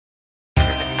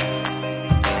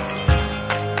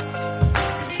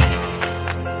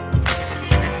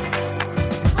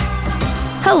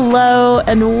Hello,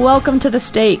 and welcome to The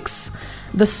Stakes,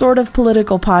 the sort of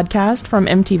political podcast from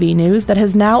MTV News that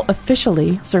has now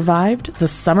officially survived the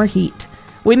summer heat.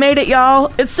 We made it,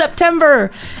 y'all. It's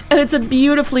September, and it's a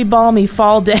beautifully balmy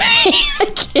fall day.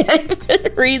 I can't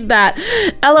even read that.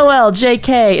 LOL,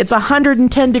 JK. It's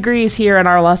 110 degrees here in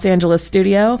our Los Angeles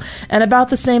studio, and about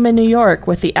the same in New York,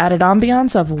 with the added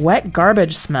ambiance of wet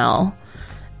garbage smell.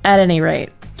 At any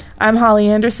rate, I'm Holly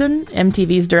Anderson,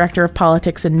 MTV's Director of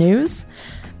Politics and News.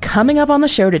 Coming up on the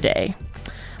show today,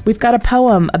 we've got a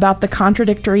poem about the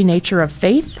contradictory nature of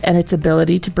faith and its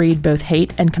ability to breed both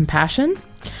hate and compassion.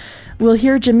 We'll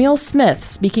hear Jamil Smith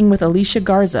speaking with Alicia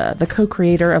Garza, the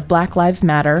co-creator of Black Lives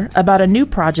Matter, about a new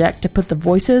project to put the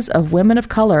voices of women of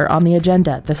color on the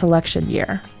agenda this election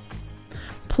year.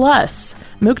 Plus,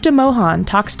 Mukta Mohan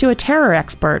talks to a terror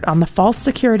expert on the false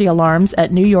security alarms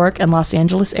at New York and Los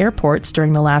Angeles airports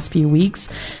during the last few weeks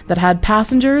that had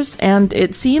passengers and,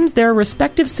 it seems, their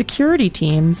respective security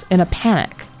teams in a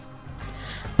panic.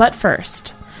 But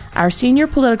first, our senior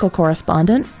political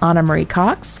correspondent, Marie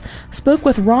Cox, spoke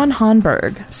with Ron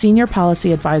Honberg, senior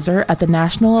policy advisor at the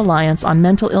National Alliance on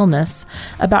Mental Illness,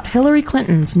 about Hillary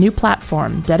Clinton's new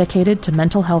platform dedicated to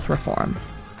mental health reform.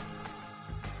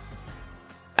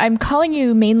 I'm calling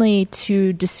you mainly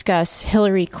to discuss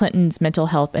Hillary Clinton's mental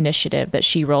health initiative that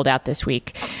she rolled out this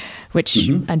week, which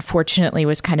unfortunately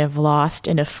was kind of lost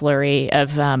in a flurry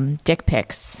of dick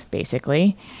pics,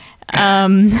 basically.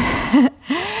 And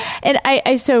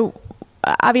so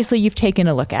obviously you've taken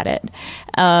a look at it.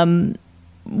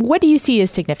 What do you see as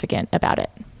significant about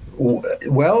it?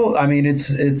 Well, I mean,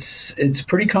 it's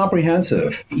pretty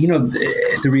comprehensive. You know,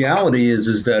 the reality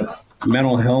is that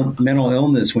mental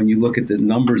illness, when you look at the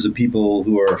numbers of people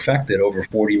who are affected, over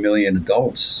 40 million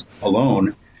adults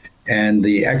alone, and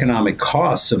the economic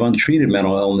costs of untreated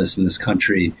mental illness in this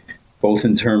country, both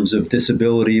in terms of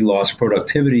disability, lost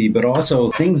productivity, but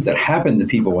also things that happen to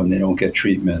people when they don't get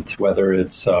treatment, whether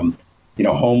it's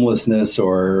homelessness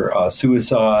or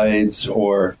suicides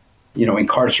or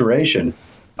incarceration.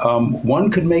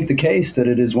 One could make the case that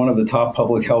it is one of the top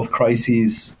public health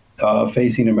crises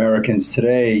facing Americans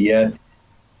today. Yet,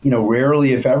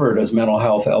 rarely, if ever, does mental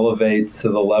health elevate to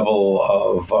the level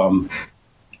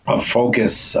of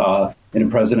focus in a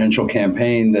presidential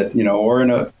campaign or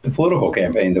in a political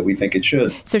campaign that we think it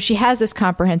should. So she has this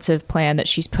comprehensive plan that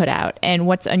she's put out. And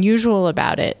what's unusual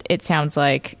about it, it sounds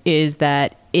like, is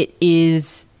that it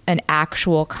is an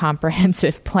actual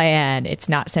comprehensive plan. It's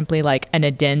not simply like an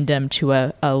addendum to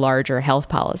a larger health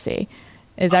policy.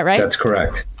 Is that right? That's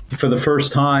correct. For the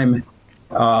first time,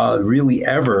 really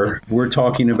ever, we're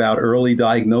talking about early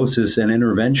diagnosis and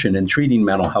intervention in treating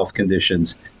mental health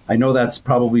conditions. I know that's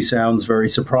probably sounds very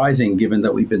surprising, given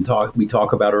that we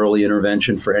talk about early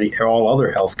intervention for all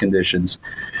other health conditions.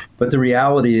 But the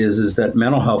reality is that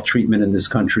mental health treatment in this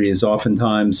country has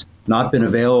oftentimes not been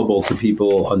available to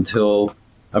people until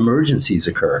emergencies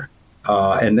occur,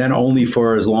 and then only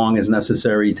for as long as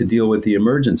necessary to deal with the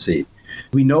emergency.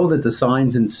 We know that the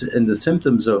signs and the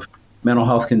symptoms of mental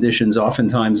health conditions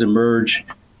oftentimes emerge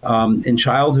in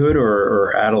childhood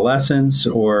or adolescence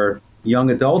or young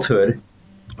adulthood.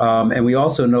 And we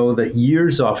also know that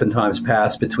years oftentimes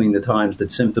pass between the times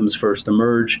that symptoms first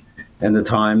emerge and the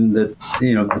time that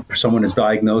someone is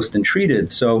diagnosed and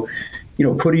treated. So,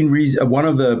 putting one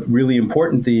of the really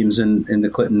important themes in the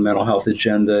Clinton mental health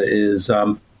agenda is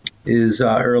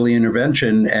early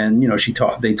intervention. And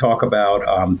they talk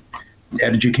about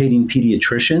educating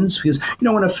pediatricians, because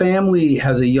when a family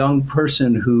has a young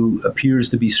person who appears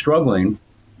to be struggling,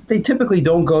 they typically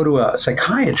don't go to a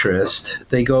psychiatrist.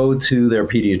 They go to their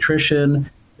pediatrician.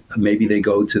 Maybe they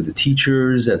go to the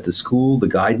teachers at the school, the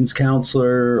guidance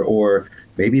counselor, or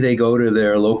maybe they go to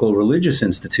their local religious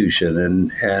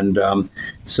institution. And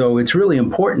so it's really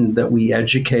important that we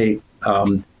educate,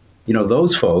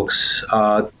 those folks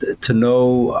to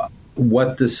know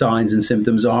what the signs and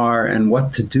symptoms are and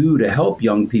what to do to help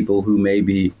young people who may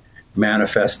be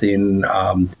manifesting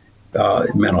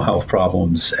mental health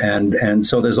problems. And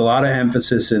so there's a lot of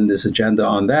emphasis in this agenda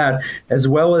on that, as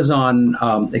well as on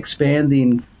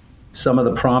expanding some of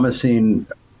the promising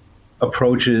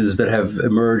approaches that have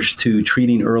emerged to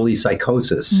treating early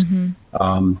psychosis.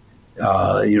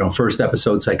 First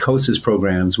episode psychosis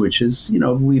programs, which is,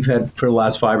 we've had for the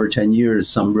last 5 or 10 years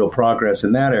some real progress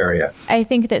in that area. I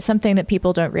think that something that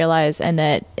people don't realize, and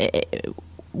that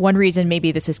one reason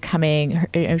maybe this is coming,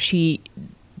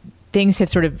 things have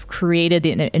sort of created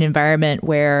an environment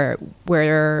where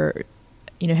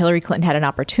Hillary Clinton had an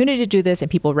opportunity to do this and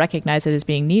people recognize it as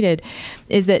being needed,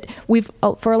 is that we've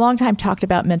for a long time talked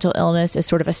about mental illness as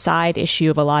sort of a side issue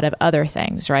of a lot of other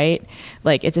things, right?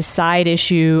 Like it's a side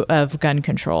issue of gun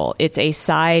control. It's a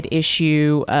side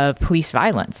issue of police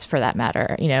violence, for that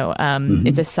matter.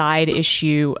 It's a side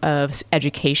issue of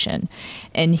education.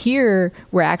 And here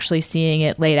we're actually seeing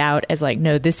it laid out as like,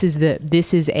 no, this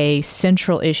is a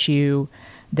central issue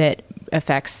that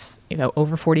affects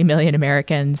over 40 million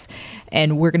Americans,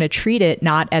 and we're going to treat it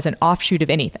not as an offshoot of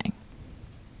anything.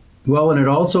 Well, and it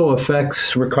also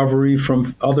affects recovery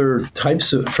from other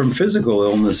from physical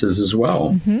illnesses as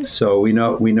well. Mm-hmm. So we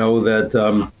know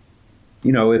that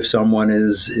if someone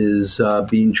is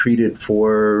being treated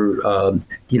for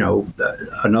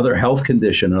another health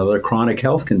condition, another chronic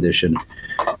health condition,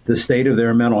 the state of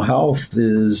their mental health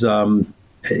is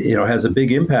has a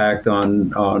big impact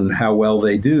on how well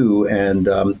they do. And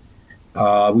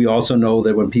we also know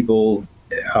that when people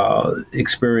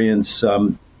experience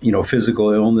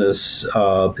physical illness,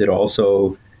 it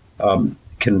also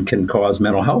can cause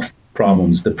mental health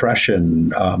problems,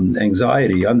 depression,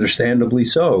 anxiety, understandably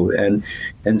so.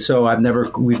 And so I've never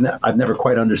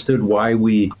quite understood why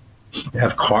we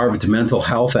have carved mental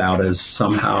health out as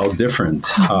somehow different.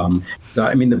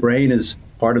 The brain is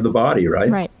part of the body, right?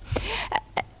 Right.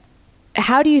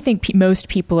 How do you think most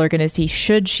people are going to see,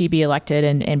 should she be elected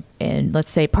and let's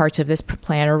say parts of this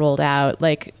plan are rolled out?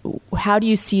 Like, how do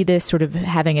you see this sort of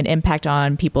having an impact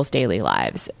on people's daily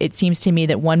lives? It seems to me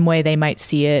that one way they might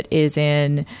see it is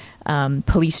in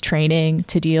police training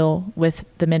to deal with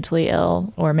the mentally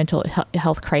ill or mental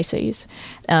health crises.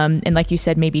 And like you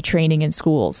said, maybe training in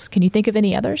schools. Can you think of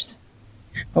any others?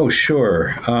 Oh,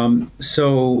 sure.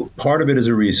 So part of it is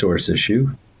a resource issue.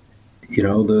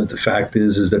 The fact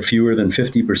is that fewer than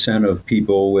 50% of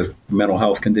people with mental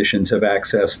health conditions have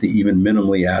access to even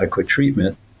minimally adequate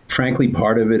treatment. Frankly,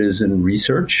 part of it is in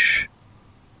research.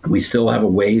 We still have a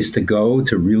ways to go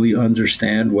to really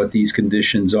understand what these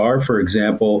conditions are. For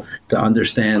example, to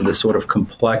understand the sort of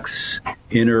complex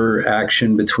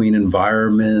interaction between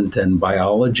environment and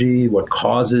biology, what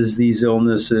causes these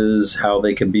illnesses, how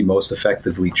they can be most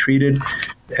effectively treated.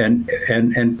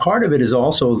 And part of it is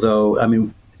also, though,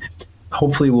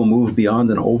 hopefully we'll move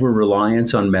beyond an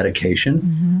over-reliance on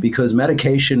medication, because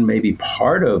medication may be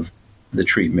part of the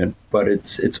treatment, but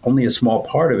it's only a small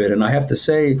part of it. And I have to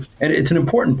say, and it's an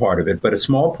important part of it, but a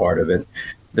small part of it,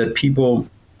 that people,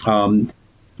 one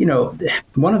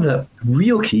of the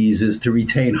real keys is to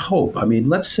retain hope.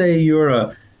 Let's say you're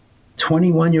a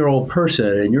 21-year-old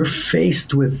person and you're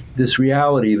faced with this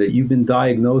reality that you've been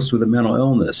diagnosed with a mental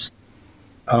illness.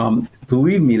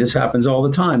 Believe me, this happens all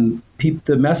the time.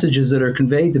 The messages that are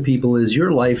conveyed to people is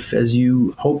your life as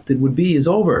you hoped it would be is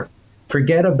over.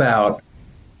 Forget about,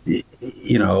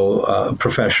 a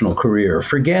professional career.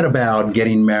 Forget about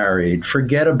getting married.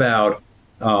 Forget about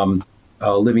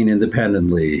living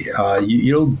independently.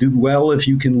 You'll do well if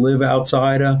you can live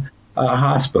outside a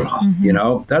hospital.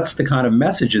 Mm-hmm. That's the kind of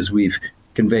messages we've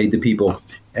conveyed to people.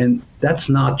 And that's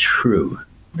not true.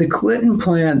 The Clinton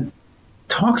plan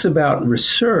talks about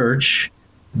research,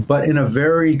 but in a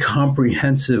very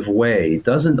comprehensive way. It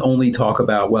doesn't only talk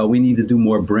about, we need to do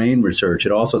more brain research.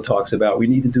 It also talks about we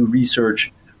need to do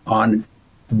research on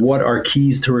what are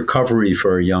keys to recovery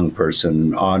for a young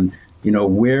person, on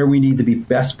where we need to be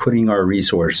best putting our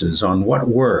resources, on what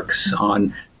works,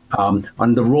 on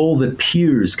the role that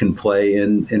peers can play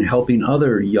in helping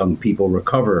other young people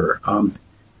recover, on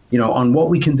what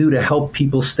we can do to help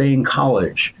people stay in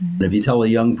college. And if you tell a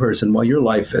young person, your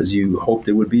life as you hoped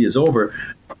it would be is over,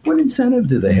 what incentive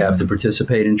do they have to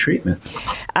participate in treatment?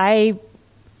 I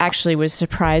actually was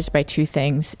surprised by two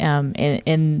things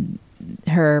in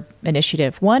her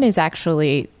initiative. One is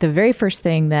actually the very first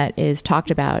thing that is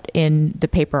talked about in the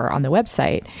paper on the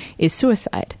website is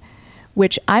suicide,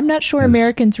 which I'm not sure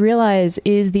Americans realize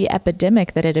is the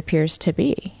epidemic that it appears to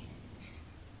be.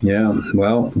 Yeah,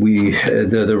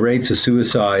 the rates of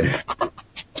suicide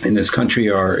in this country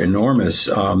are enormous.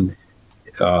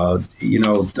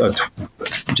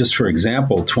 Just for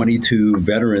example, 22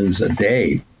 veterans a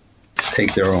day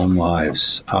take their own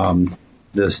lives.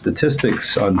 The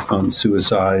statistics on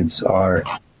suicides are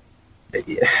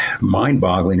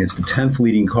mind-boggling. It's the 10th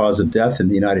leading cause of death in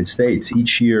the United States.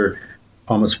 Each year,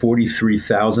 almost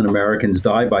 43,000 Americans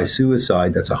die by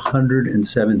suicide. That's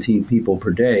 117 people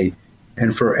per day.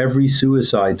 And for every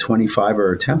suicide, 25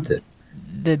 are attempted.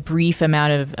 The brief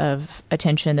amount of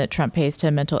attention that Trump pays to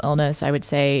mental illness, I would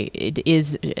say, it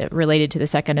is related to the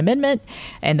Second Amendment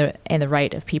and the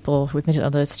right of people with mental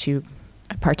illness to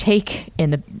partake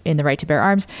in the right to bear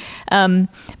arms.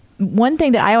 One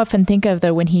thing that I often think of,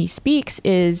 though, when he speaks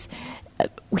is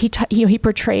he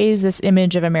portrays this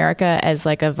image of America as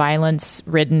like a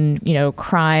violence-ridden,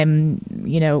 crime,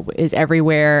 is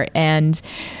everywhere. And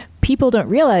people don't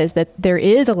realize that there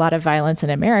is a lot of violence in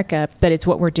America, but it's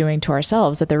what we're doing to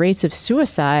ourselves, that the rates of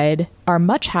suicide are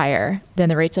much higher than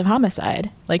the rates of homicide.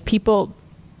 Like people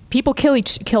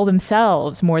kill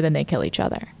themselves more than they kill each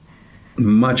other.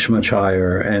 Much, much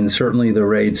higher. And certainly the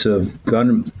rates of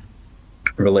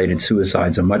gun-related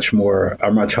suicides are much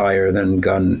higher than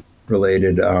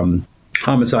gun-related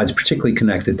homicides, particularly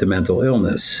connected to mental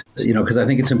illness. Because I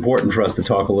think it's important for us to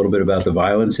talk a little bit about the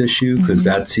violence issue, because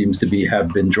that seems to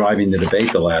have been driving the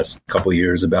debate the last couple of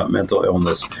years about mental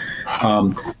illness.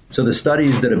 So the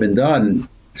studies that have been done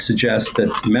suggest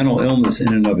that mental illness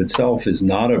in and of itself is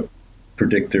not a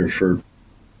predictor for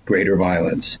greater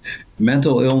violence.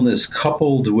 Mental illness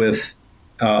coupled with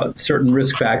certain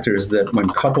risk factors that, when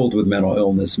coupled with mental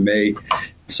illness, may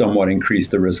somewhat increase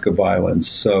the risk of violence.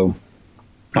 So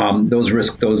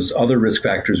those other risk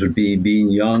factors would be being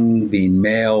young, being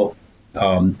male,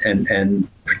 and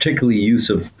particularly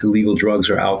use of illegal drugs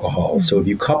or alcohol. So if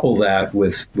you couple that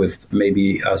with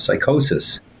maybe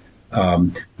psychosis,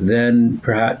 then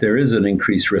perhaps there is an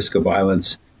increased risk of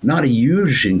violence. Not a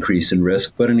huge increase in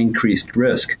risk, but an increased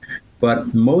risk.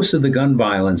 But most of the gun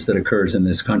violence that occurs in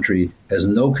this country has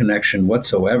no connection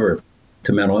whatsoever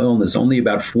to mental illness. Only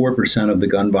about 4% of the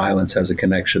gun violence has a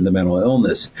connection to mental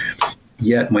illness.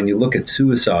 Yet, when you look at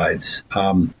suicides,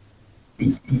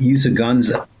 use of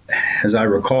guns, as I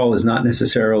recall, is not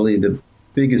necessarily the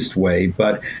biggest way.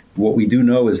 But what we do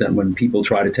know is that when people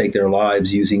try to take their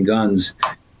lives using guns,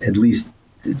 at least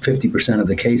 50% of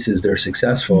the cases they're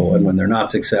successful. And when they're not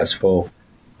successful,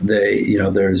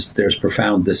 there's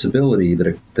profound disability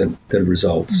that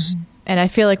results. And I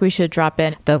feel like we should drop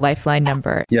in the Lifeline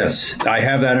number. Yes, I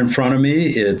have that in front of me.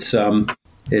 It's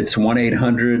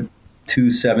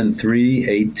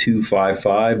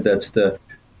 1-800-273-8255. That's the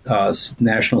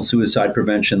National Suicide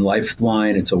Prevention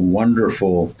Lifeline. It's a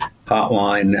wonderful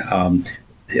hotline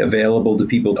available to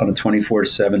people on a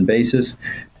 24/7 basis.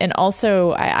 And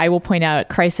also, I will point out,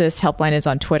 Crisis Helpline is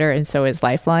on Twitter, and so is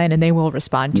Lifeline, and they will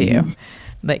respond to you.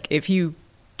 Like, if you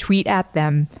tweet at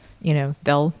them,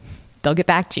 they'll get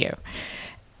back to you.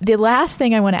 The last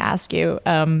thing I want to ask you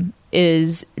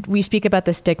is, we speak about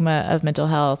the stigma of mental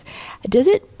health. Does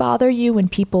it bother you when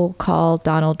people call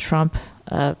Donald Trump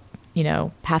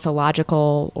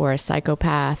pathological or a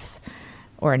psychopath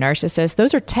or a narcissist?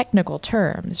 Those are technical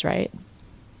terms, right?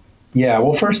 Yeah,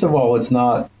 well, first of all, it's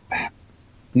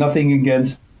nothing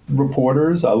against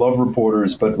reporters. I love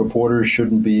reporters, but reporters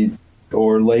shouldn't be,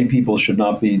 or lay people should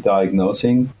not be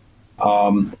diagnosing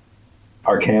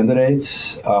our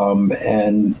candidates.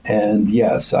 And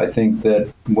yes, I think that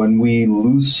when we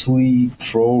loosely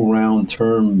throw around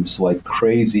terms like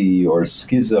crazy or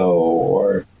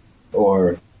schizo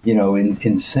or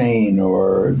insane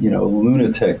or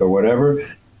lunatic or whatever,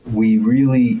 we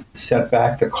really set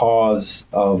back the cause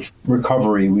of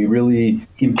recovery. We really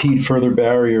impede further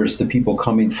barriers to people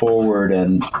coming forward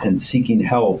and seeking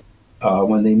help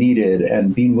when they need it,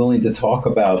 and being willing to talk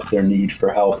about their need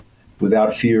for help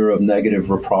without fear of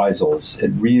negative reprisals. It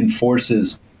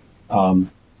reinforces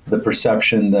the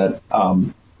perception that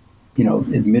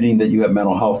admitting that you have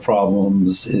mental health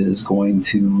problems is going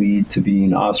to lead to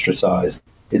being ostracized.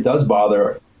 It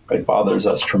bothers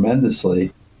us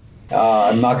tremendously.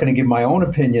 I'm not going to give my own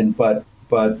opinion, but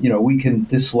we can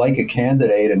dislike a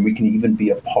candidate, and we can even be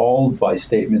appalled by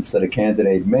statements that a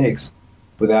candidate makes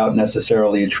without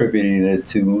necessarily attributing it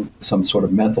to some sort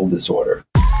of mental disorder.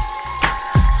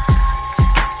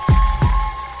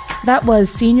 That was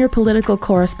senior political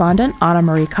correspondent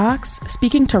Marie Cox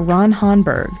speaking to Ron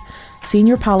Honberg,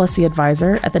 senior policy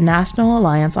advisor at the National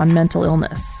Alliance on Mental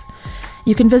Illness.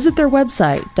 You can visit their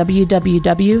website,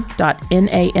 www.nami.org,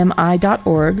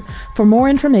 for more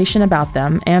information about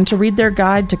them and to read their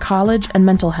guide to college and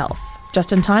mental health,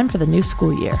 just in time for the new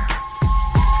school year.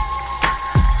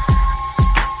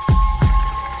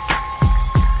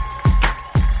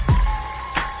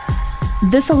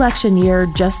 This election year,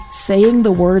 just saying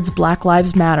the words Black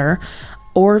Lives Matter,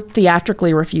 or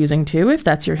theatrically refusing to, if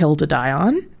that's your hill to die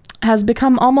on, has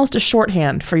become almost a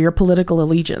shorthand for your political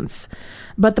allegiance.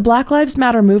 But the Black Lives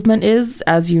Matter movement is,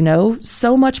 as you know,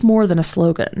 so much more than a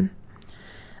slogan.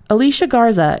 Alicia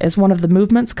Garza is one of the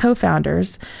movement's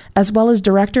co-founders, as well as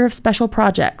Director of Special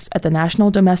Projects at the National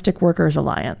Domestic Workers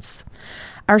Alliance.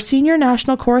 Our senior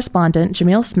national correspondent,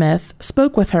 Jamil Smith,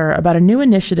 spoke with her about a new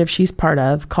initiative she's part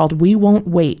of called We Won't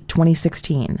Wait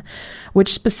 2016,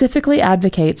 which specifically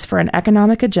advocates for an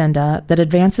economic agenda that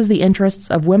advances the interests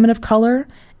of women of color,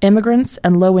 immigrants,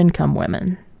 and low-income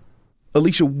women.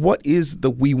 Alicia, what is the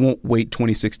We Won't Wait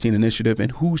 2016 initiative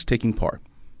and who's taking part?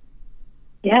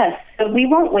 Yes, so We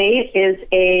Won't Wait is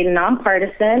a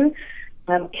nonpartisan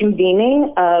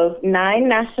convening of 9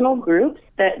 national groups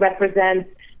that represent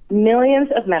millions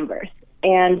of members.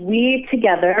 And we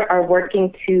together are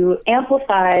working to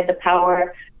amplify the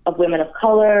power of women of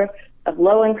color, of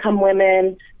low-income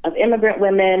women, of immigrant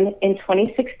women in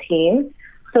 2016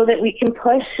 so that we can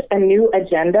push a new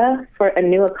agenda for a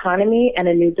new economy and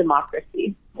a new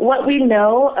democracy. What we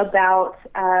know about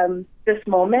this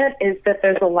moment is that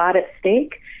there's a lot at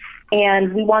stake,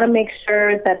 and we want to make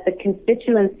sure that the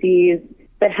constituencies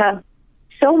that have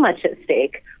so much at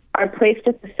stake are placed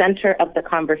at the center of the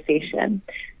conversation.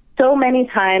 So many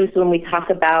times when we talk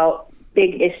about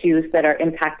big issues that are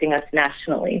impacting us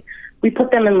nationally, we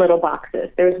put them in little boxes.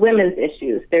 There's women's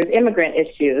issues, there's immigrant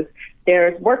issues,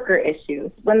 there's worker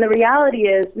issues, when the reality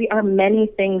is we are many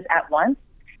things at once.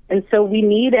 And so we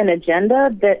need an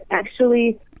agenda that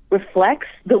actually reflects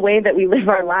the way that we live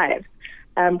our lives.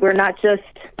 We're not just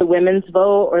the women's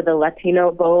vote or the Latino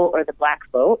vote or the Black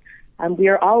vote. We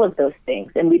are all of those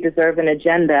things, and we deserve an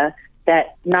agenda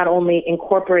that not only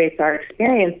incorporates our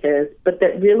experiences, but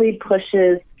that really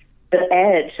pushes the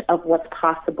edge of what's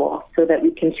possible so that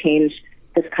we can change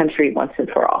this country once and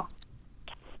for all.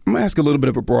 I'm going to ask a little bit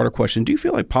of a broader question. Do you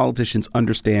feel like politicians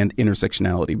understand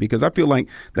intersectionality? Because I feel like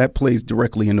that plays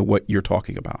directly into what you're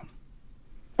talking about.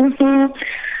 Mm-hmm.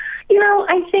 You know,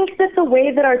 I think that the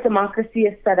way that our democracy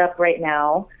is set up right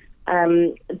now,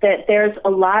 that there's a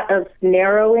lot of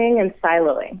narrowing and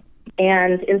siloing.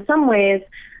 And in some ways,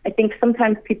 I think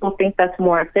sometimes people think that's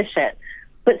more efficient.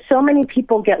 But so many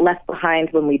people get left behind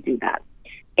when we do that.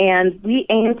 And we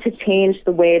aim to change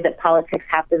the way that politics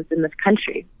happens in this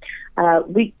country.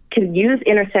 We can use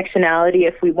intersectionality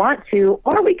if we want to,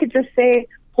 or we could just say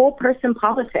whole person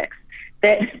politics.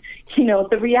 That, you know,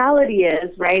 the reality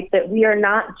is, right, that we are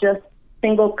not just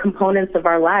single components of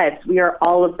our lives. We are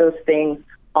all of those things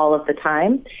all of the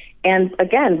time. And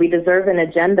again, we deserve an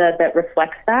agenda that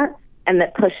reflects that and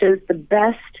that pushes the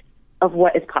best of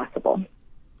what is possible.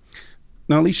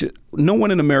 Now, Alicia, no one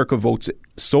in America votes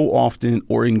so often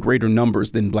or in greater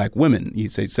numbers than Black women. You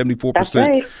say 74%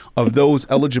 right. of those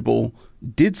eligible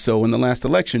did so in the last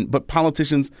election. But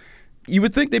politicians, you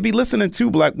would think they'd be listening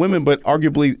to Black women, but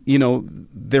arguably, you know,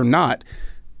 they're not.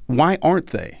 Why aren't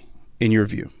they, in your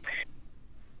view?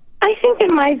 I think,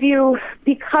 in my view,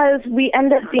 because we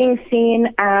end up being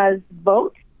seen as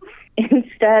votes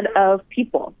instead of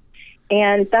people.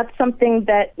 And that's something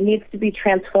that needs to be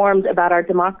transformed about our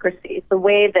democracy. The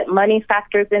way that money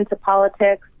factors into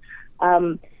politics,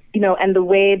 you know, and the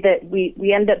way that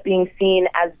we end up being seen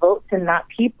as votes and not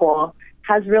people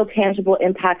has real tangible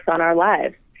impacts on our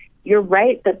lives. You're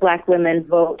right that Black women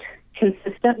vote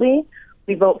consistently.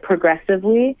 We vote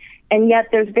progressively. And yet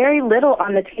there's very little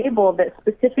on the table that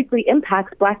specifically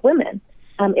impacts Black women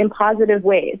in positive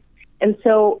ways. And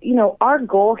so, you know, our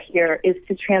goal here is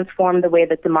to transform the way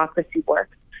that democracy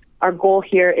works. Our goal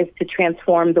here is to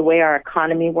transform the way our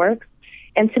economy works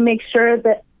and to make sure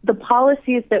that the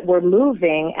policies that we're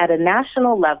moving at a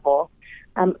national level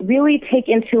really take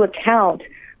into account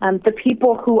the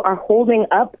people who are holding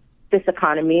up this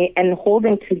economy and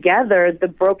holding together the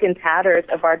broken tatters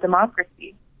of our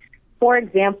democracy. For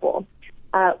example,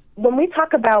 when we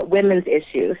talk about women's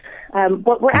issues,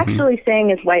 what we're actually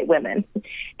saying is white women.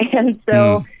 And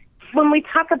so when we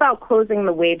talk about closing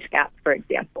the wage gap, for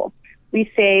example,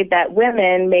 we say that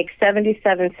women make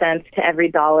 77 cents to every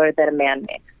dollar that a man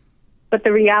makes. But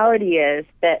the reality is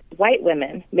that white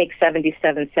women make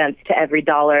 77 cents to every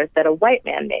dollar that a white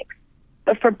man makes.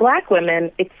 But for Black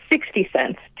women, it's 60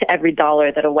 cents to every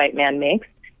dollar that a white man makes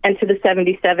and to the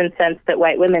 77 cents that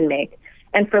white women make.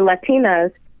 And for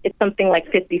Latinas, it's something like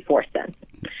 54 cents.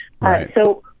 Right.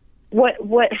 So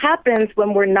what happens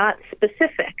when we're not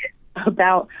specific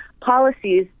about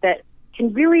policies that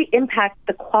can really impact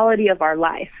the quality of our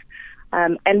life?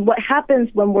 And what happens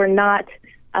when we're not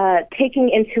taking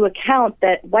into account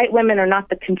that white women are not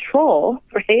the control,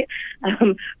 right,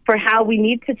 for how we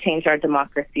need to change our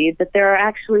democracy, that there are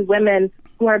actually women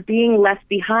who are being left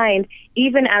behind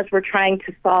even as we're trying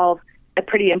to solve a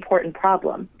pretty important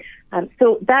problem.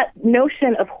 So that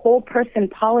notion of whole person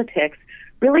politics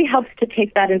really helps to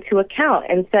take that into account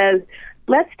and says,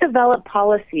 let's develop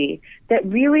policy that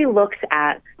really looks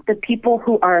at the people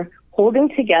who are holding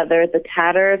together the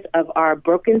tatters of our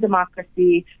broken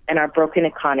democracy and our broken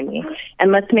economy.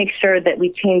 And let's make sure that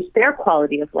we change their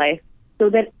quality of life so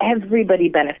that everybody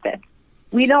benefits.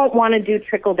 We don't want to do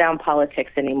trickle-down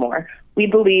politics anymore. We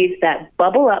believe that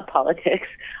bubble-up politics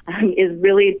is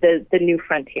really the new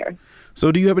frontier.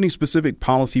 So do you have any specific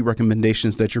policy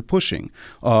recommendations that you're pushing?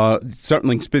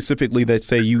 Something specifically that,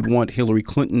 say, you'd want Hillary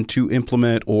Clinton to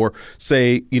implement, or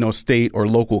say, state or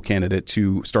local candidate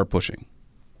to start pushing?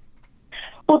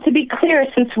 Well, to be clear,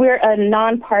 since we're a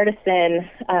nonpartisan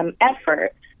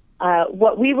effort,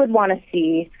 what we would want to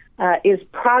see is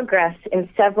progress in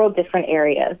several different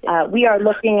areas. We are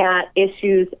looking at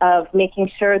issues of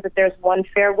making sure that there's one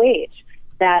fair wage,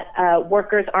 that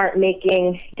workers aren't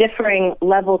making differing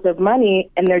levels of money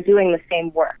and they're doing the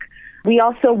same work. We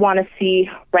also want to see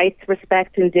rights,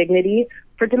 respect, and dignity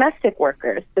for domestic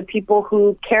workers, the people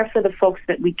who care for the folks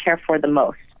that we care for the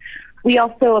most. We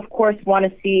also, of course,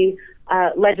 want to see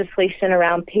legislation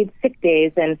around paid sick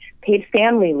days and paid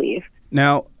family leave.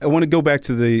 Now, I want to go back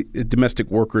to the domestic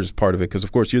workers part of it, because,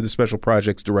 of course, you're the Special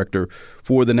Projects Director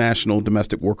for the National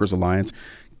Domestic Workers Alliance.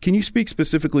 Can you speak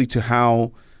specifically to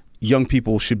how young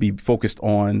people should be focused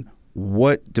on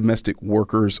what domestic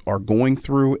workers are going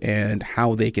through and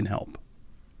how they can help?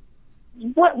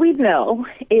 What we know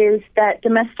is that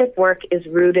domestic work is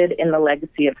rooted in the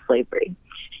legacy of slavery.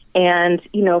 And,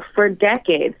 for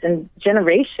decades and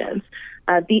generations,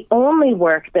 the only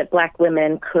work that Black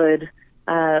women could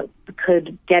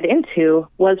get into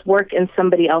was work in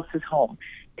somebody else's home,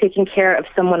 taking care of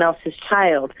someone else's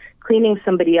child, cleaning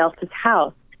somebody else's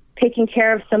house, taking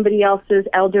care of somebody else's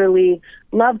elderly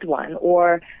loved one,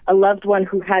 or a loved one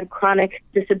who had chronic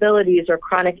disabilities or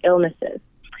chronic illnesses.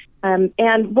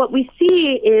 And what we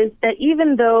see is that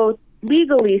even though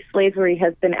legally slavery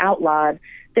has been outlawed,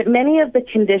 that many of the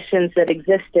conditions that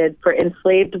existed for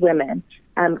enslaved women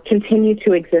continue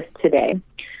to exist today.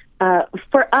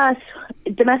 For us,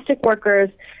 domestic workers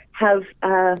have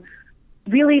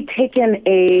really taken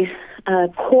a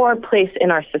core place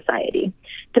in our society.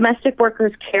 Domestic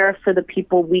workers care for the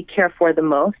people we care for the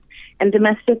most, and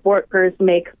domestic workers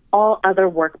make all other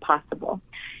work possible.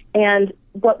 And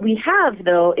what we have,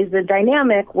 though, is a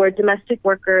dynamic where domestic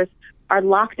workers are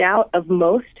locked out of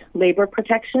most labor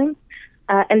protections,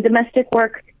 and domestic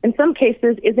work, in some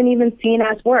cases, isn't even seen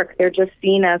as work. They're just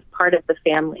seen as part of the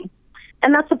family.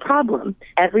 And that's a problem.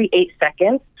 Every 8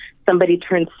 seconds, somebody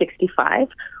turns 65,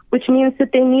 which means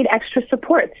that they need extra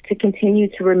supports to continue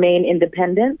to remain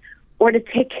independent or to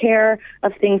take care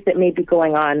of things that may be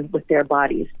going on with their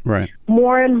bodies. Right.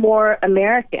 More and more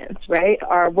Americans, right,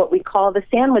 are what we call the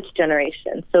sandwich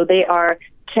generation. So they are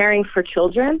caring for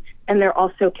children, and they're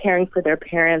also caring for their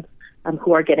parents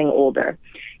who are getting older.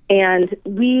 And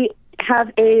we're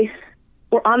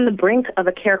on the brink of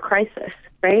a care crisis,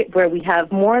 right, where we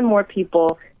have more and more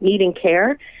people needing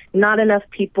care, not enough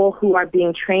people who are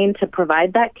being trained to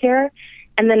provide that care,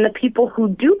 and then the people who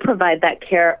do provide that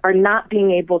care are not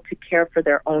being able to care for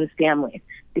their own families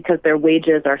because their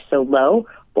wages are so low,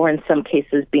 or in some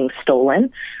cases being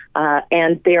stolen,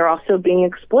 and they are also being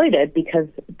exploited because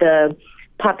the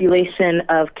population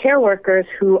of care workers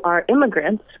who are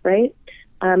immigrants, right,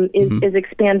 is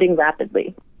expanding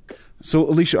rapidly. So,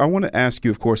 Alicia, I want to ask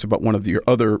you, of course, about one of your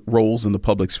other roles in the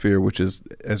public sphere, which is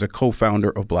as a co-founder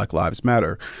of Black Lives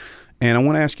Matter. And I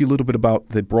want to ask you a little bit about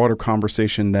the broader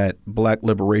conversation that Black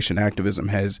liberation activism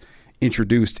has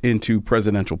introduced into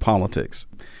presidential politics.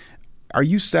 Are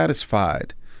you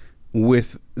satisfied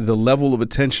with the level of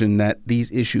attention that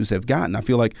these issues have gotten? I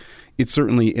feel like it's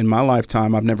certainly, in my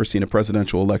lifetime, I've never seen a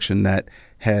presidential election that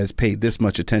has paid this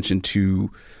much attention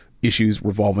to issues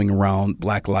revolving around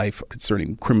Black life,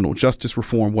 concerning criminal justice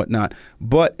reform, whatnot.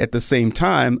 But at the same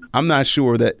time, I'm not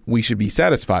sure that we should be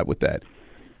satisfied with that.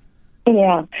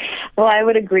 Yeah, well, I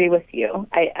would agree with you.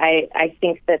 I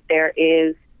think that there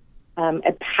is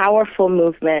a powerful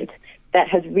movement that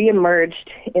has reemerged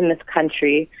in this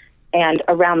country and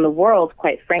around the world,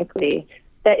 quite frankly,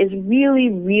 that is really,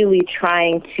 really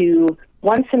trying to,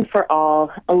 once and for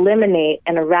all, eliminate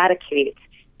and eradicate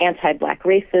anti-Black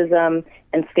racism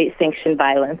and state-sanctioned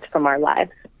violence from our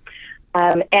lives.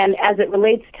 And as it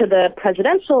relates to the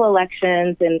presidential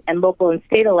elections and local and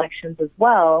state elections as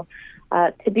well,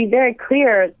 to be very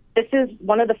clear, this is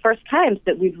one of the first times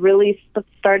that we've really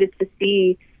started to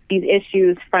see these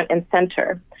issues front and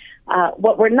center.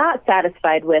 What we're not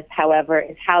satisfied with, however,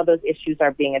 is how those issues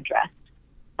are being addressed.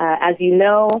 As you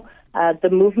know, the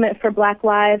Movement for Black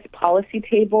Lives policy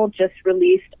table just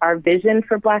released our vision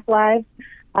for Black Lives,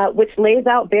 which lays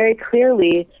out very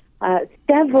clearly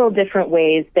several different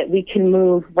ways that we can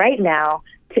move right now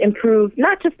to improve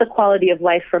not just the quality of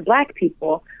life for Black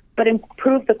people, but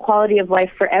improve the quality of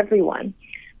life for everyone.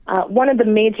 One of the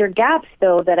major gaps,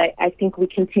 though, that I think we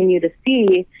continue to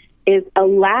see is a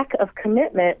lack of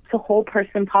commitment to whole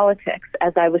person politics,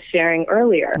 as I was sharing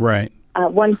earlier. Right.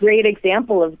 One great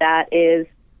example of that is,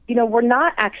 we're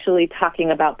not actually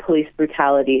talking about police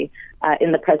brutality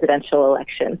in the presidential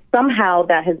election. Somehow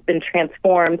that has been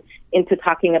transformed into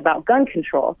talking about gun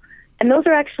control. And those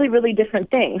are actually really different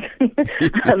things.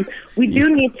 We do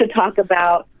need to talk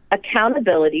about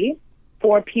accountability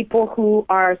for people who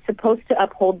are supposed to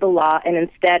uphold the law and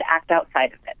instead act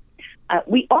outside of it.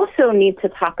 We also need to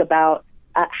talk about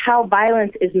how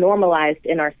violence is normalized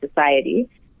in our society.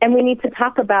 And we need to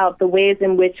talk about the ways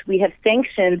in which we have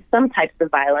sanctioned some types of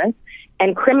violence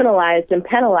and criminalized and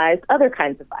penalized other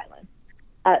kinds of violence.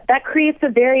 That creates a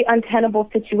very untenable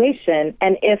situation.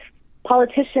 And if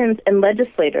politicians and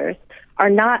legislators are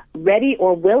not ready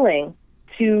or willing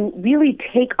to really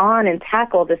take on and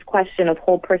tackle this question of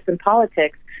whole person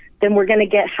politics, then we're going to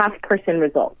get half person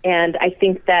results. And I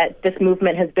think that this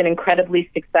movement has been incredibly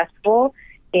successful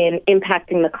in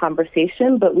impacting the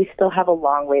conversation, but we still have a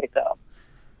long way to go.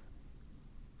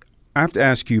 I have to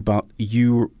ask you about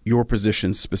your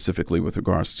position specifically with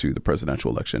regards to the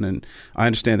presidential election. And I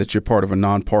understand that you're part of a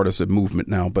nonpartisan movement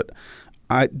now, but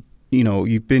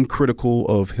you've been critical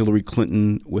of Hillary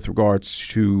Clinton with regards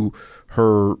to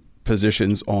her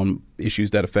positions on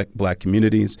issues that affect Black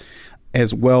communities,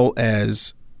 as well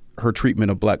as her treatment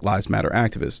of Black Lives Matter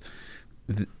activists.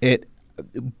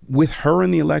 With her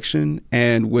in the election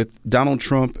and with Donald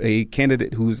Trump, a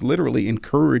candidate who's literally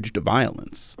encouraged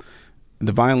violence,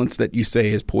 the violence that you say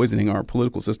is poisoning our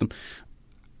political system,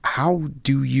 how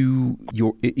do you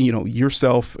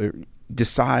yourself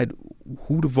decide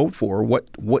who to vote for,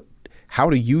 or how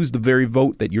to use the very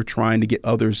vote that you're trying to get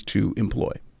others to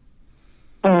employ?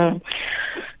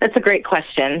 That's a great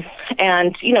question.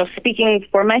 And, speaking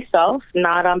for myself,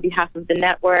 not on behalf of the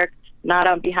network, not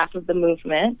on behalf of the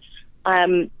movement,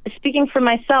 speaking for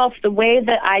myself, the way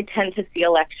that I tend to see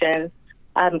elections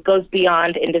goes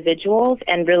beyond individuals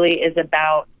and really is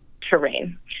about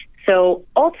terrain. So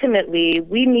ultimately,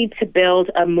 we need to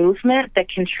build a movement that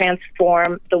can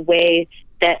transform the way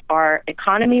that our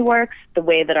economy works, the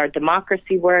way that our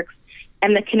democracy works,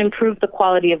 and that can improve the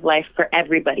quality of life for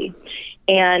everybody.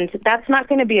 And that's not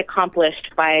going to be accomplished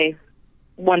by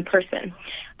one person.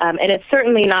 And it's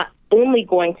certainly not only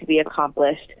going to be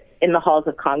accomplished in the halls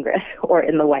of Congress or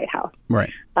in the White House.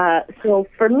 Right. So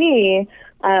for me,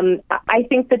 I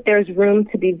think that there's room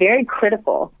to be very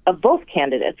critical of both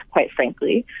candidates, quite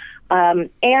frankly,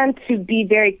 and to be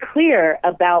very clear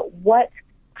about what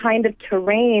kind of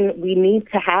terrain we need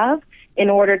to have in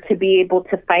order to be able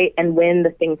to fight and win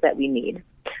the things that we need.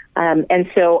 And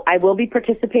so I will be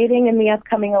participating in the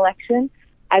upcoming election.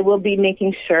 I will be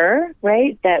making sure,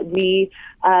 right, that we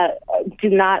do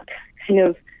not kind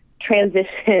of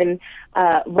transition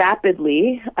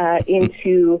rapidly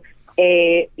into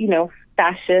a,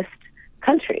 fascist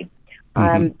country.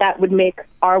 That would make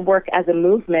our work as a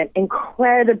movement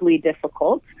incredibly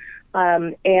difficult.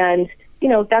 And,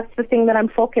 that's the thing that I'm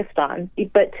focused on.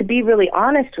 But to be really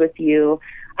honest with you,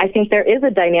 I think there is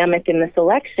a dynamic in this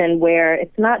election where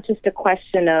it's not just a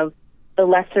question of the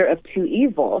lesser of two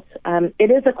evils.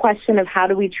 It is a question of how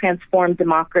do we transform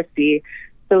democracy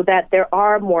so that there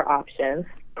are more options.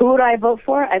 Who would I vote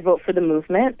for? I vote for the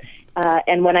movement.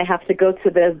 And when I have to go to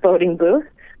the voting booth,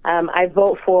 I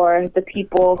vote for the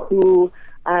people who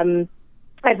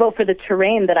I vote for the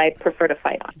terrain that I prefer to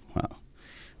fight on. Wow.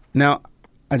 Now,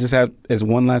 I just have as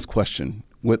one last question.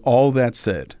 With all that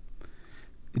said,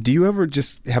 do you ever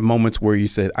just have moments where you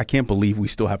said, I can't believe we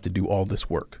still have to do all this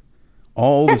work,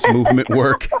 all this movement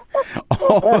work,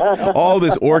 all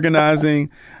this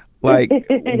organizing? Like,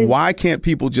 why can't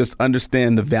people just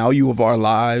understand the value of our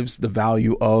lives, the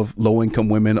value of low-income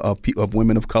women, of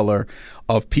women of color,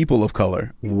 of people of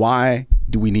color? Why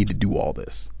do we need to do all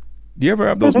this? Do you ever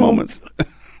have those moments?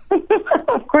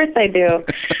 Of course I do.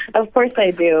 Of course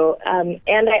I do.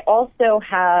 And I also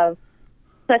have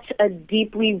such a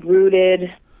deeply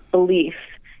rooted belief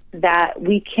that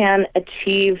we can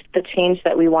achieve the change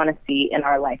that we want to see in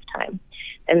our lifetime.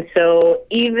 And so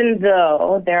even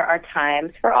though there are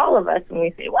times for all of us when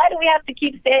we say, why do we have to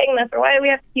keep saying this or why do we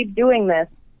have to keep doing this?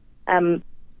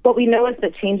 What we know is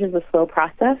that change is a slow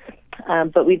process,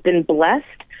 but we've been blessed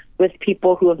with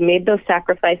people who have made those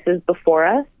sacrifices before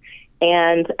us.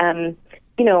 And,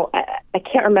 I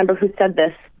can't remember who said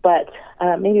this, but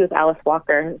maybe it was Alice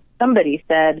Walker. Somebody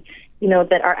said,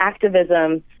 that our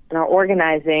activism and our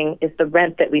organizing is the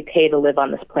rent that we pay to live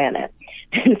on this planet.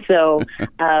 And so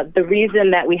the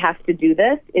reason that we have to do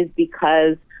this is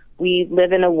because we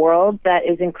live in a world that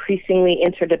is increasingly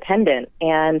interdependent,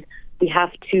 and we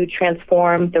have to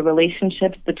transform the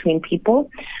relationships between people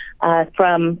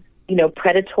from,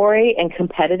 predatory and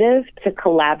competitive to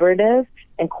collaborative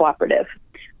and cooperative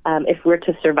if we're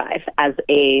to survive as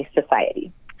a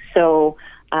society. So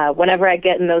whenever I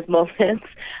get in those moments,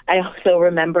 I also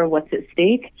remember what's at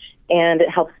stake, and it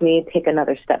helps me take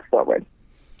another step forward.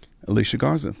 Alicia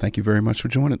Garza, thank you very much for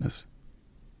joining us.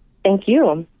 Thank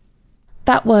you.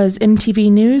 That was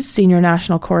MTV News senior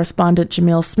national correspondent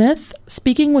Jamil Smith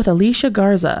speaking with Alicia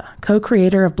Garza,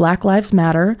 co-creator of Black Lives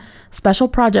Matter, special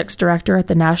projects director at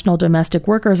the National Domestic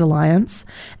Workers Alliance,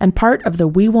 and part of the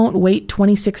We Won't Wait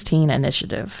 2016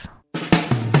 initiative.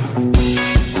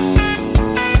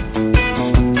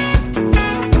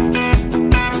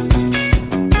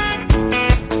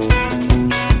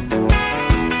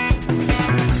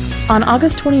 On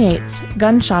August 28th,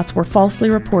 gunshots were falsely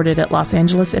reported at Los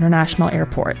Angeles International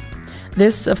Airport.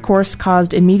 This, of course,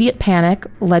 caused immediate panic,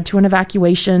 led to an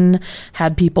evacuation,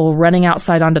 had people running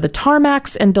outside onto the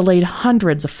tarmacs, and delayed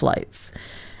hundreds of flights.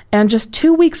 And just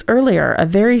 2 weeks earlier, a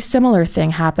very similar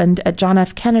thing happened at John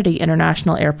F. Kennedy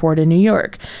International Airport in New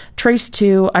York, traced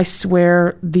to, I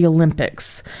swear, the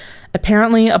Olympics.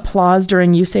 Apparently, applause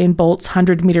during Usain Bolt's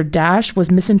 100-meter dash was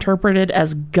misinterpreted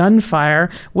as gunfire,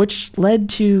 which led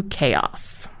to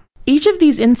chaos. Each of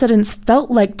these incidents felt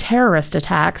like terrorist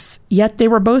attacks, yet they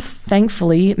were both,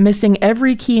 thankfully, missing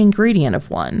every key ingredient of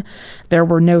one. There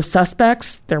were no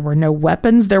suspects, there were no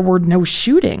weapons, there were no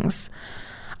shootings.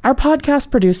 Our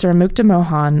podcast producer, Mukta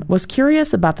Mohan, was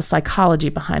curious about the psychology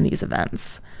behind these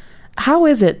events. How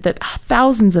is it that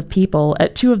thousands of people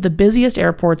at two of the busiest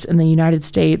airports in the United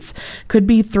States could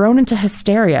be thrown into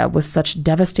hysteria with such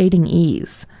devastating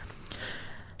ease?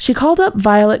 She called up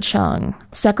Violet Chung,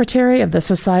 secretary of the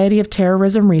Society of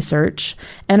Terrorism Research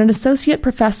and an associate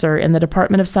professor in the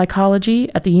Department of Psychology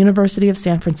at the University of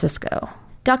San Francisco.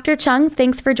 Dr. Chung,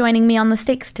 thanks for joining me on The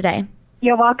Stakes today.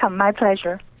 You're welcome. My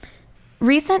pleasure.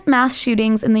 Recent mass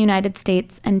shootings in the United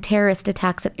States and terrorist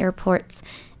attacks at airports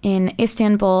in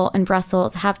Istanbul and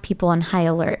Brussels have people on high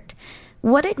alert.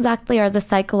 What exactly are the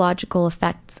psychological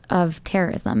effects of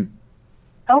terrorism?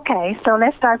 Okay, so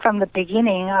let's start from the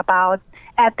beginning about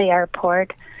at the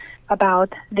airport,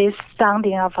 about this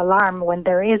sounding of alarm when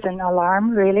there is an alarm,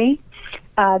 really.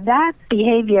 That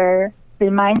behavior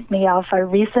reminds me of a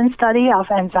recent study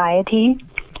of anxiety.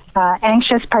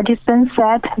 Anxious participants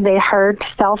said they heard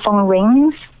cell phone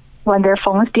rings when their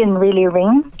phones didn't really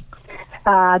ring.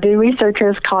 The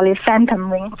researchers call it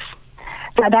phantom rings.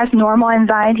 That's normal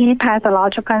anxiety.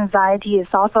 Pathological anxiety is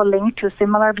also linked to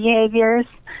similar behaviors.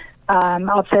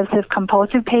 Obsessive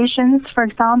compulsive patients, for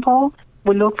example,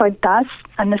 would look for dust,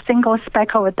 and a single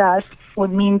speck of dust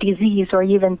would mean disease or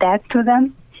even death to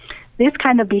them. This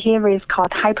kind of behavior is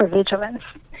called hypervigilance.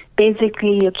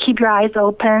 Basically, you keep your eyes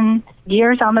open,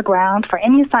 ears on the ground for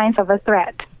any signs of a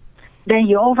threat. Then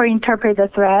you overinterpret the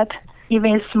threat.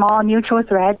 Even a small neutral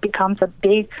threat becomes a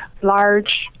big,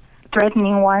 large,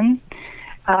 threatening one.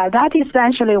 That is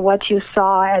essentially what you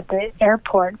saw at the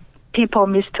airport. People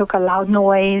mistook a loud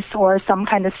noise or some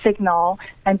kind of signal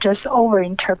and just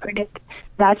overinterpreted.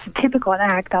 That's a typical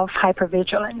act of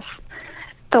hypervigilance.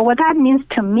 So what that means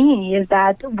to me is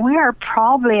that we are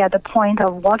probably at the point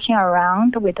of walking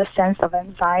around with a sense of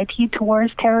anxiety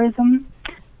towards terrorism.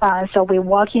 So we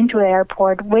walk into the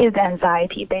airport with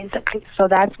anxiety, basically. So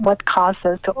that's what causes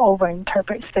us to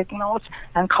overinterpret signals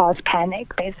and cause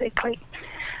panic, basically.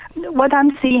 What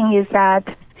I'm seeing is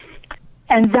that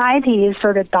anxiety is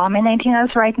sort of dominating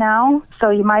us right now.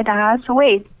 So you might ask,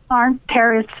 wait, aren't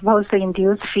terrorists supposed to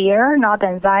induce fear, not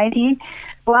anxiety?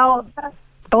 Well,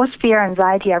 both fear and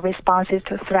anxiety are responses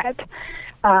to threat.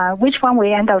 Which one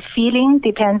we end up feeling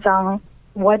depends on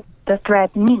what the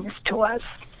threat means to us.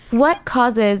 What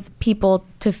causes people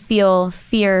to feel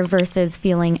fear versus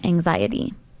feeling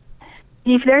anxiety?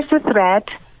 If there's a threat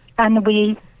and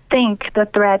we think the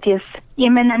threat is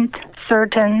imminent,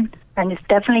 certain, and it's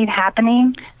definitely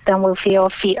happening, then we'll feel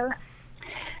fear.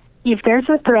 If there's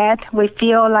a threat, we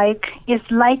feel like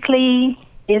it's likely,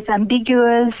 it's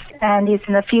ambiguous, and it's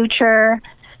in the future,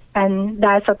 and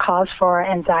that's a cause for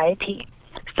anxiety.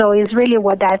 So it's really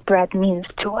what that threat means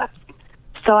to us.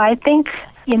 So I think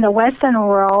in the Western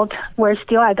world, we're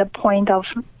still at the point of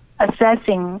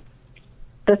assessing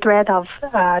the threat of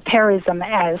terrorism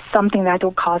as something that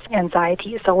will cause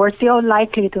anxiety. So we're still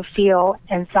likely to feel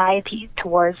anxiety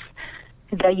towards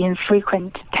the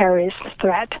infrequent terrorist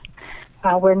threat.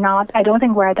 I don't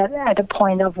think we're at the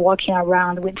point of walking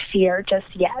around with fear just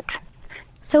yet.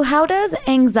 So how does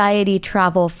anxiety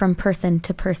travel from person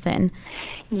to person?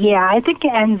 Yeah, I think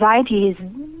anxiety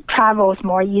travels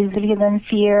more easily than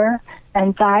fear.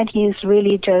 Anxiety is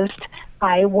really just,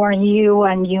 I warn you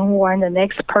and you warn the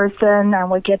next person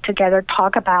and we get together,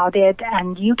 talk about it,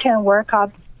 and you can work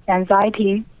up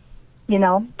anxiety,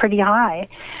 pretty high.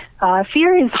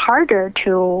 Fear is harder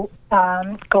to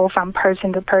go from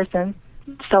person to person.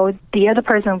 So the other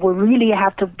person will really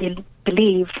have to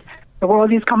believe the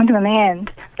world is coming to an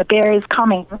end, the bear is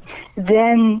coming.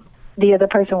 Then the other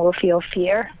person will feel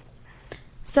fear.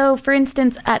 So, for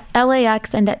instance, at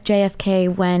LAX and at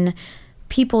JFK, when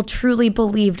people truly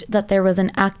believed that there was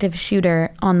an active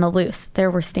shooter on the loose,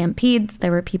 there were stampedes,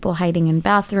 there were people hiding in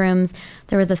bathrooms,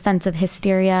 there was a sense of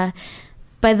hysteria.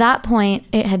 By that point,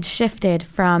 it had shifted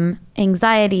from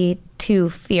anxiety to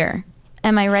fear.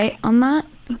 Am I right on that?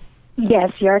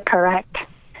 Yes, you're correct.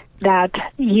 That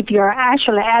if you're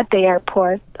actually at the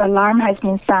airport, alarm has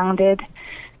been sounded,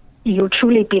 you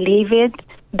truly believe it,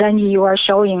 then you are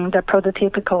showing the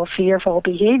prototypical fearful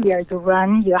behavior. You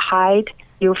run, you hide,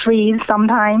 you freeze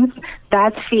sometimes.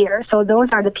 That's fear. So those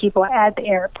are the people at the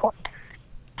airport.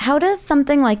 How does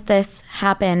something like this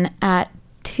happen at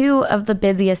two of the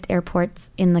busiest airports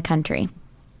in the country?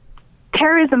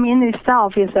 Terrorism in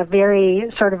itself is a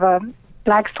very sort of a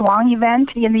black swan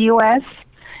event in the U.S.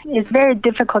 It's very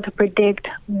difficult to predict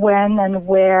when and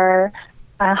where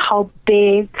and how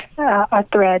big a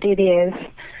threat it is.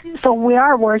 So we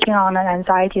are working on an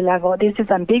anxiety level. This is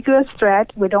an ambiguous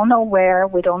threat. We don't know where,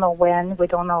 we don't know when, we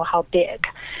don't know how big.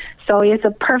 So it's a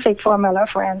perfect formula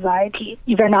for anxiety.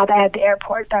 If you're not at the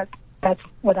airport, that's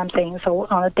what I'm saying. So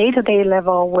on a day-to-day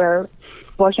level, we're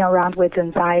working around with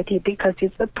anxiety because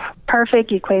it's a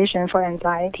perfect equation for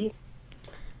anxiety.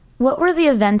 What were the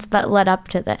events that led up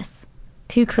to this,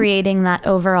 to creating that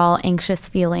overall anxious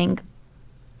feeling?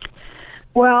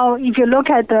 Well, if you look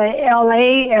at the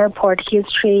LA airport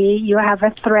history, you have a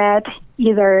threat,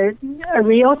 either a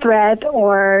real threat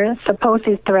or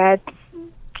supposed threat,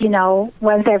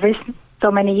 once every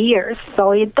so many years.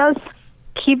 So it does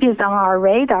keep it on our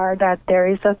radar that there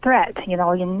is a threat.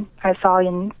 I saw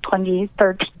in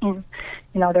 2013,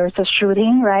 there's a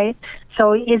shooting, right?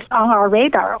 So it's on our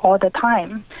radar all the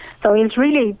time. So it's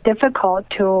really difficult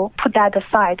to put that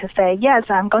aside to say, yes,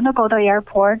 I'm going to go to the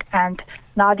airport and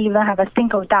not even have a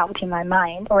single doubt in my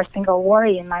mind or a single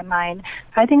worry in my mind.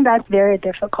 I think that's very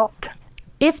difficult.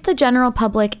 If the general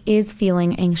public is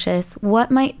feeling anxious, what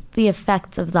might the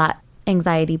effects of that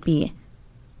anxiety be?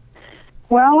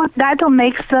 Well, that will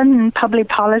make certain public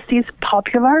policies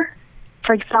popular.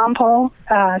 For example,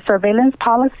 surveillance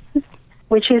policies,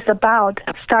 which is about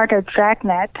start a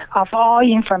dragnet of all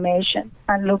information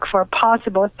and look for a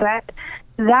possible threat.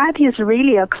 That is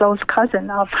really a close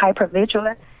cousin of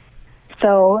hypervigilance.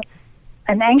 So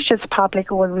an anxious public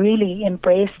will really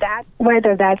embrace that,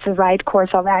 whether that's the right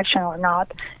course of action or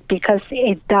not, because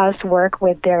it does work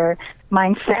with their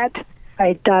mindset.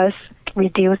 It does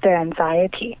reduce their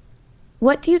anxiety.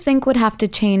 What do you think would have to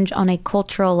change on a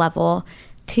cultural level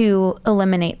to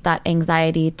eliminate that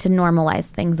anxiety, to normalize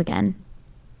things again?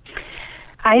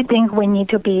 I think we need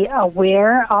to be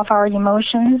aware of our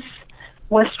emotions.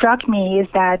 What struck me is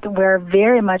that we're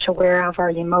very much aware of our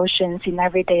emotions in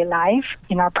everyday life,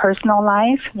 in our personal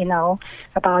life,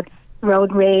 about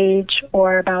road rage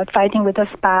or about fighting with a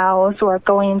spouse or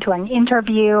going to an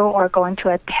interview or going to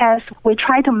a test. We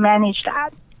try to manage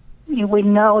that. We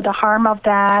know the harm of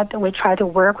that. We try to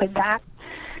work with that.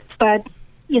 But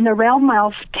in the realm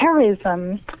of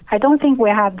terrorism, I don't think we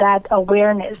have that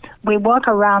awareness. We walk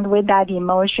around with that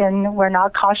emotion. We're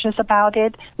not cautious about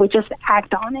it. We just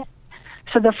act on it.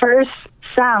 So the first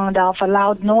sound of a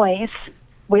loud noise,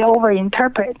 we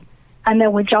overinterpret, and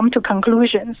then we jump to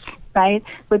conclusions, right?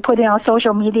 We put it on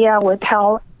social media. We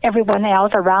tell everyone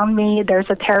else around me there's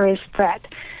a terrorist threat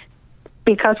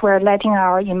because we're letting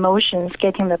our emotions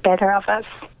getting the better of us.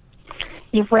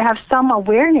 If we have some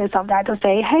awareness of that to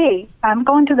say, hey, I'm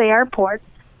going to the airport.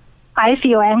 I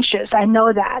feel anxious. I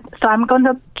know that. So I'm going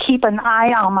to keep an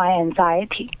eye on my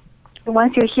anxiety.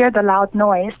 Once you hear the loud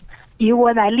noise, you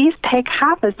would at least take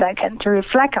half a second to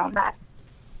reflect on that.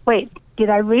 Wait, did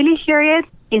I really hear it?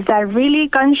 Is that really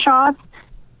gunshot?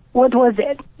 What was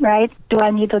it, right? Do I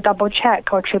need to double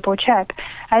check or triple check?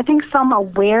 I think some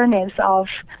awareness of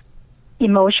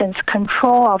emotions,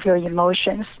 control of your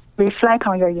emotions, reflect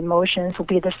on your emotions will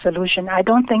be the solution. I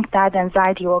don't think that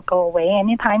anxiety will go away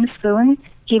anytime soon,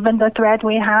 given the threat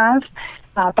we have,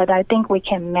 but I think we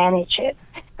can manage it,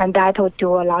 and that will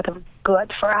do a lot of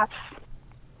good for us.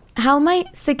 How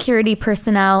might security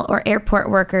personnel or airport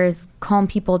workers calm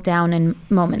people down in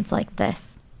moments like this?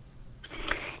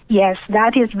 Yes,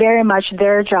 that is very much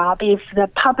their job. If the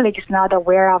public is not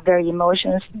aware of their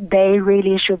emotions, they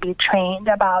really should be trained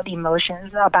about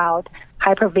emotions, about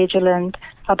hypervigilance,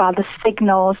 about the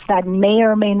signals that may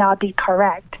or may not be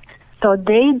correct. So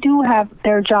they do have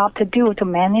their job to do to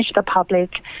manage the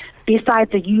public.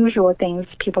 Besides the usual things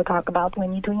people talk about, we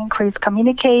need to increase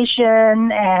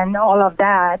communication and all of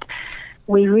that.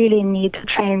 we really need to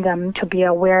train them to be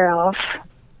aware of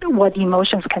what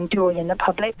emotions can do in the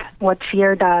public, what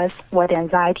fear does, what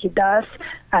anxiety does,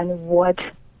 and what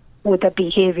would the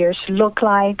behaviors look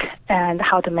like and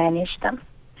how to manage them.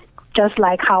 Just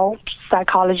like how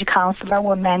psychology counselor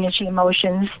will manage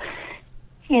emotions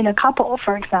in a couple,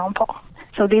 for example.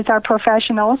 So these are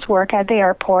professionals, work at the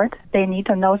airport. They need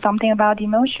to know something about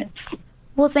emotions.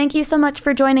 Well, thank you so much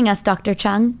for joining us, Dr.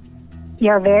 Chung.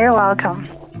 You're very welcome.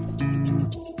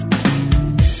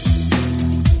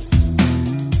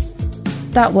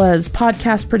 That was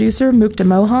podcast producer Mukta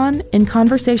Mohan in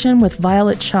conversation with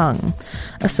Violet Chung,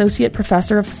 Associate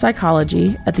Professor of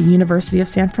Psychology at the University of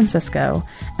San Francisco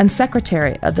and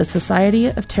Secretary of the Society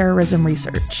of Terrorism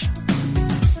Research.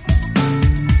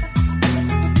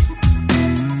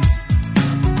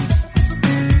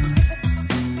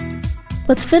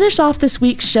 Let's finish off this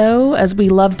week's show, as we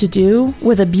love to do,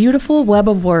 with a beautiful web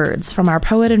of words from our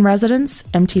poet-in-residence,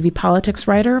 MTV Politics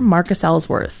writer Marcus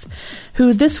Ellsworth,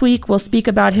 who this week will speak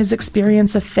about his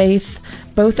experience of faith,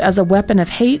 both as a weapon of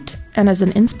hate and as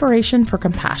an inspiration for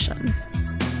compassion.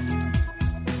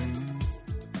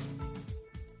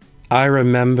 I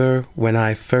remember when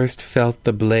I first felt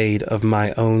the blade of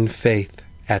my own faith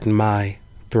at my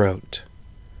throat.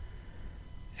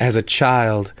 As a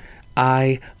child,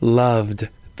 I loved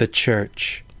the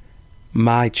church,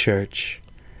 my church.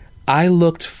 I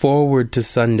looked forward to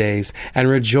Sundays and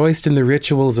rejoiced in the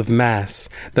rituals of Mass,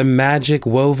 the magic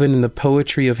woven in the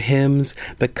poetry of hymns,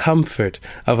 the comfort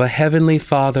of a Heavenly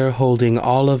Father holding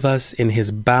all of us in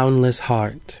His boundless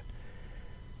heart.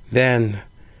 Then,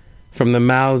 from the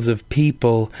mouths of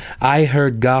people, I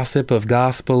heard gossip of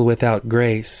gospel without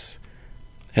grace,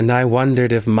 and I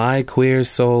wondered if my queer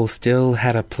soul still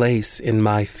had a place in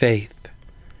my faith.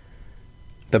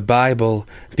 The Bible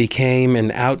became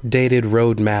an outdated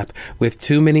roadmap with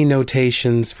too many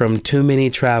notations from too many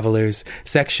travelers,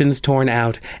 sections torn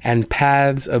out, and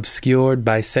paths obscured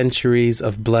by centuries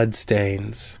of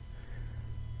bloodstains.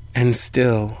 And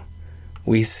still,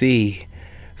 we see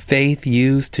faith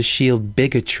used to shield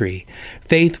bigotry,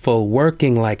 faithful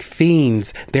working like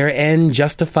fiends, their end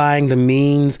justifying the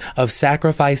means of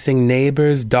sacrificing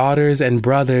neighbors, daughters, and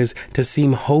brothers to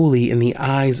seem holy in the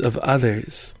eyes of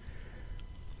others.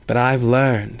 But I've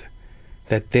learned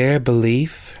that their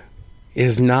belief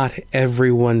is not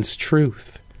everyone's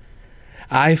truth.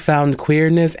 I found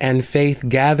queerness and faith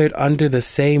gathered under the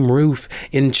same roof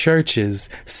in churches,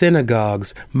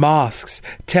 synagogues, mosques,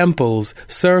 temples,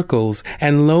 circles,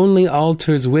 and lonely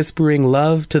altars whispering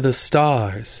love to the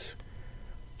stars.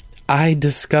 I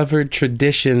discovered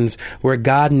traditions where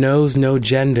God knows no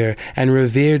gender and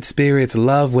revered spirits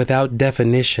love without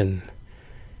definition.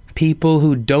 People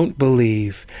who don't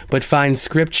believe, but find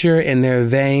scripture in their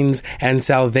veins and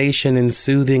salvation in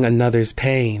soothing another's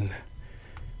pain.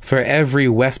 For every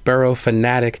Westboro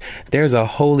fanatic, there's a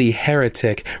holy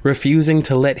heretic refusing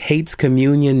to let hate's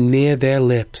communion near their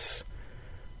lips.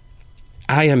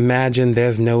 I imagine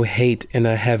there's no hate in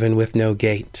a heaven with no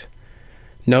gate.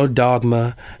 No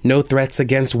dogma, no threats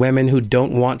against women who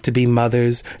don't want to be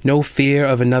mothers, no fear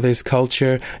of another's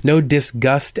culture, no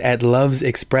disgust at love's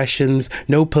expressions,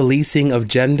 no policing of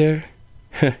gender.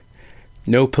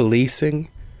 No policing.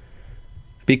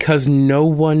 Because no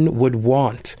one would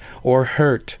want, or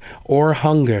hurt, or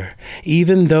hunger.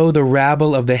 Even though the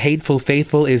rabble of the hateful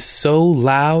faithful is so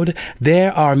loud,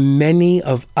 there are many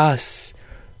of us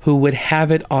who would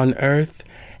have it on earth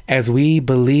as we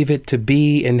believe it to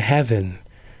be in heaven,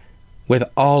 with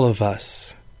all of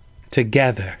us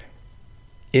together,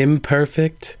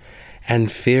 imperfect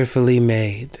and fearfully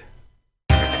made.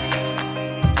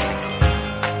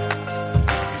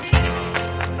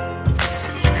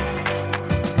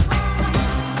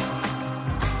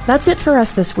 That's it for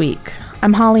us this week.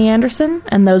 I'm Holly Anderson,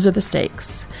 and those are the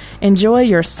stakes. Enjoy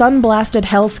your sun-blasted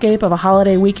hellscape of a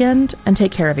holiday weekend, and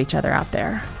take care of each other out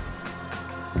there.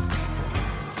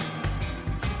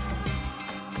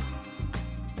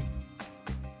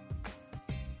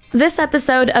 This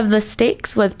episode of The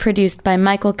Stakes was produced by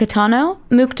Michael Catano,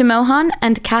 Mukta Mohan,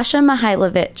 and Kasia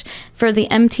Mihailovich for the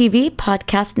MTV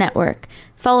Podcast Network.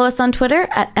 Follow us on Twitter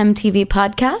at MTV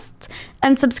Podcasts,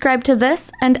 and subscribe to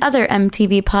this and other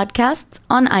MTV podcasts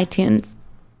on iTunes.